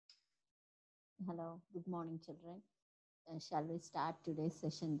Hello, good morning, children. Shall we start today's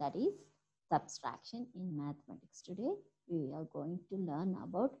session, that is subtraction in mathematics? Today we are going to learn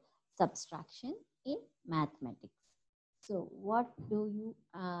about subtraction in mathematics. So what do you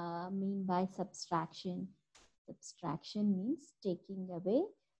mean by subtraction? Subtraction means taking away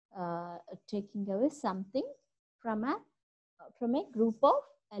something from a group of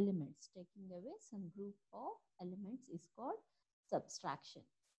elements. Taking away some group of elements is called subtraction.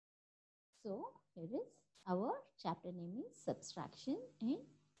 So here is our chapter name is subtraction, and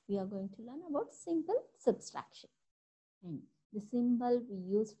we are going to learn about simple subtraction. And the symbol we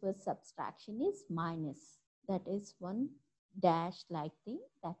use for subtraction is minus. That is one dash like thing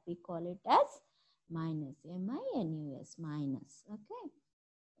that we call it as minus. M-I-N-U-S, minus. Okay.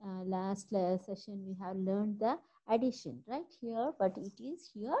 Last session we have learned the addition right here, but it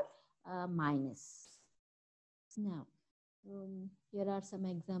is here minus. Now here are some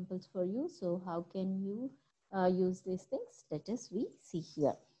examples for you. So how can you use these things? Let us see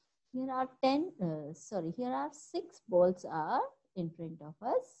here. Here are here are 6 balls are in front of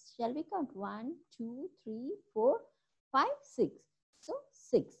us. Shall we count? 1, 2, 3, 4, 5, 6. So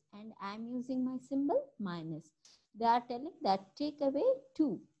 6, and I am using my symbol minus. They are telling that take away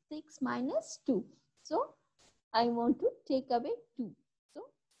 2. 6 minus 2. So I want to take away 2. So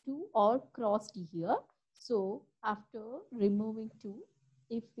 2 are crossed here. So after removing 2,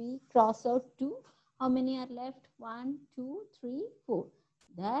 if we cross out 2, how many are left? 1, 2, 3, 4.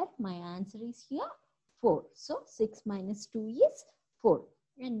 There my answer is here 4. So 6 minus 2 is 4.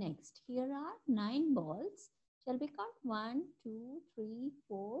 And next, here are 9 balls. Shall we count? 1, 2, 3,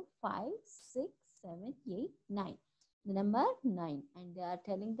 4, 5, 6, 7, 8, 9. The number 9. And they are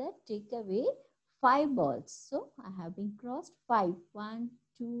telling that take away 5 balls. So I have been crossed 5. 1,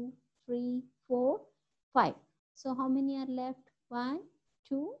 2, 3, 4, 5. So how many are left? 1,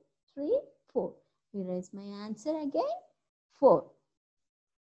 2, 3, 4. Here is my answer again 4.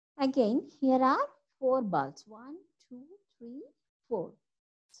 Again, here are 4 balls. 1, 2, 3, 4.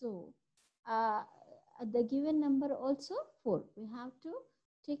 So the given number also 4. We have to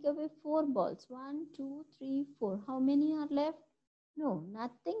take away 4 balls. 1, 2, 3, 4. How many are left? No,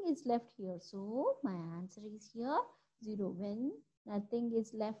 nothing is left here. So my answer is here 0. When nothing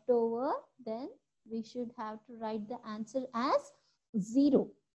is left over, then we should have to write the answer as 0.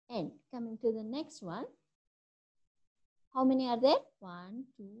 And coming to the next one, how many are there? 1,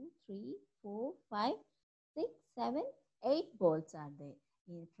 2, 3, 4, 5, 6, 7, 8 balls are there.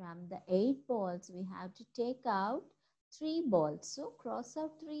 And from the 8 balls, we have to take out 3 balls. So cross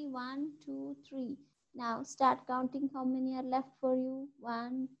out 3, 1, 2, 3. Now start counting how many are left for you.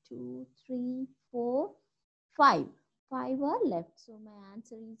 1, 2, 3, 4, 5. 5 are left. So my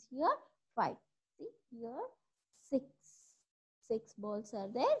answer is here 5. See here 6. 6 balls are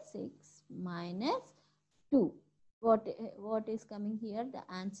there. 6 minus 2. What is coming here? The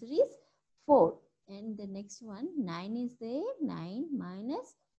answer is 4. And the next one, 9 is there. 9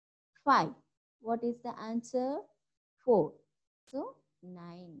 minus 5. What is the answer? 4. So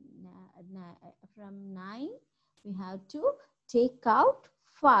 9. From 9, we have to take out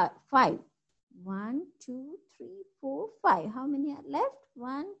 5. 1, 2, 3, 4, 5. How many are left?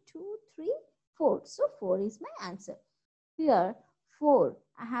 1, 2, 3, 4. So 4 is my answer. Here 4.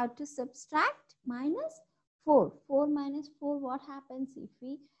 I have to subtract minus 4. 4 minus 4, what happens if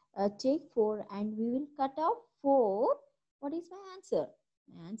we take 4 and we will cut out 4? What is my answer?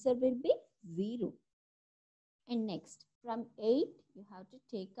 My answer will be 0. And next, from 8, you have to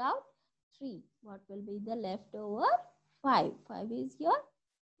take out 3. What will be the leftover? 5. 5 is your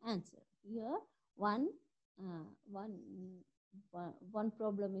answer. Here, one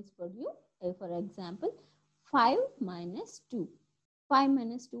problem is for you. For example, 5 minus 2. 5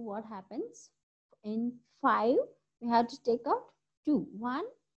 minus 2, what happens? In 5, we have to take out 2. 1,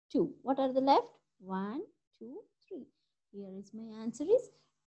 2. What are the left? 1, 2, 3. Here is my answer is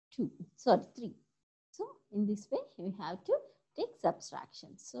 3. So in this way, we have to take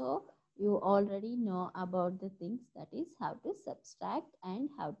subtraction. So you already know about the things, that is how to subtract and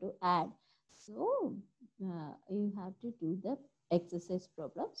how to add. So you have to do the exercise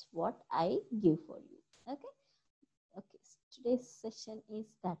problems what I give for you. Okay. Okay. Today's session is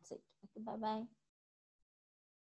that's it. Okay. Bye bye.